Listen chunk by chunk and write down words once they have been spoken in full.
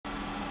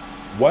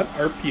What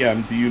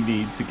RPM do you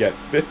need to get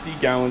 50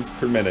 gallons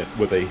per minute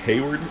with a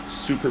Hayward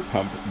Super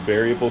Pump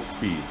variable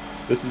speed?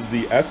 This is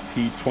the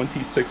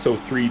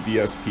SP2603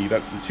 VSP.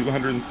 That's the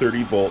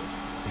 230 volt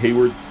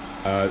Hayward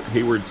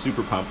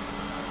Super Pump.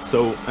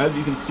 So as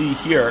you can see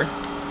here,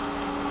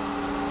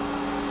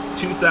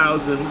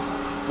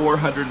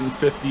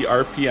 2,450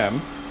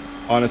 RPM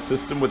on a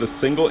system with a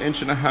single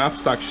 1.5-inch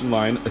suction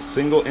line, a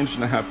single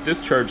 1.5-inch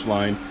discharge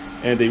line,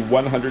 and a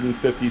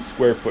 150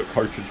 square foot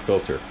cartridge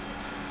filter.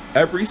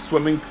 Every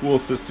swimming pool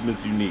system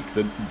is unique.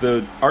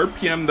 The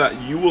RPM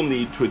that you will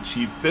need to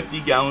achieve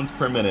 50 gallons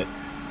per minute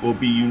will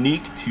be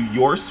unique to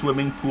your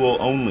swimming pool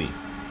only.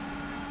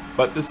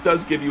 But this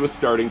does give you a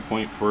starting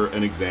point for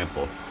an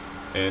example.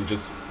 And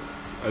just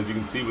as you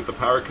can see with the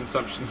power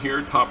consumption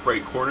here, top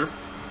right corner,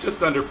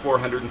 just under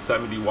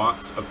 470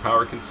 watts of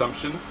power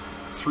consumption,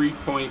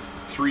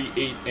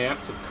 3.38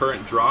 amps of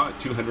current draw at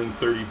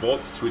 230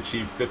 volts to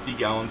achieve 50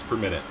 gallons per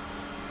minute.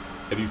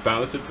 If you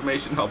found this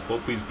information helpful,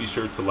 please be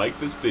sure to like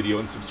this video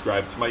and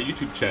subscribe to my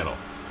YouTube channel.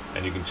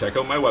 And you can check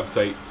out my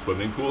website,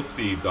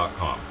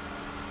 swimmingpoolsteve.com.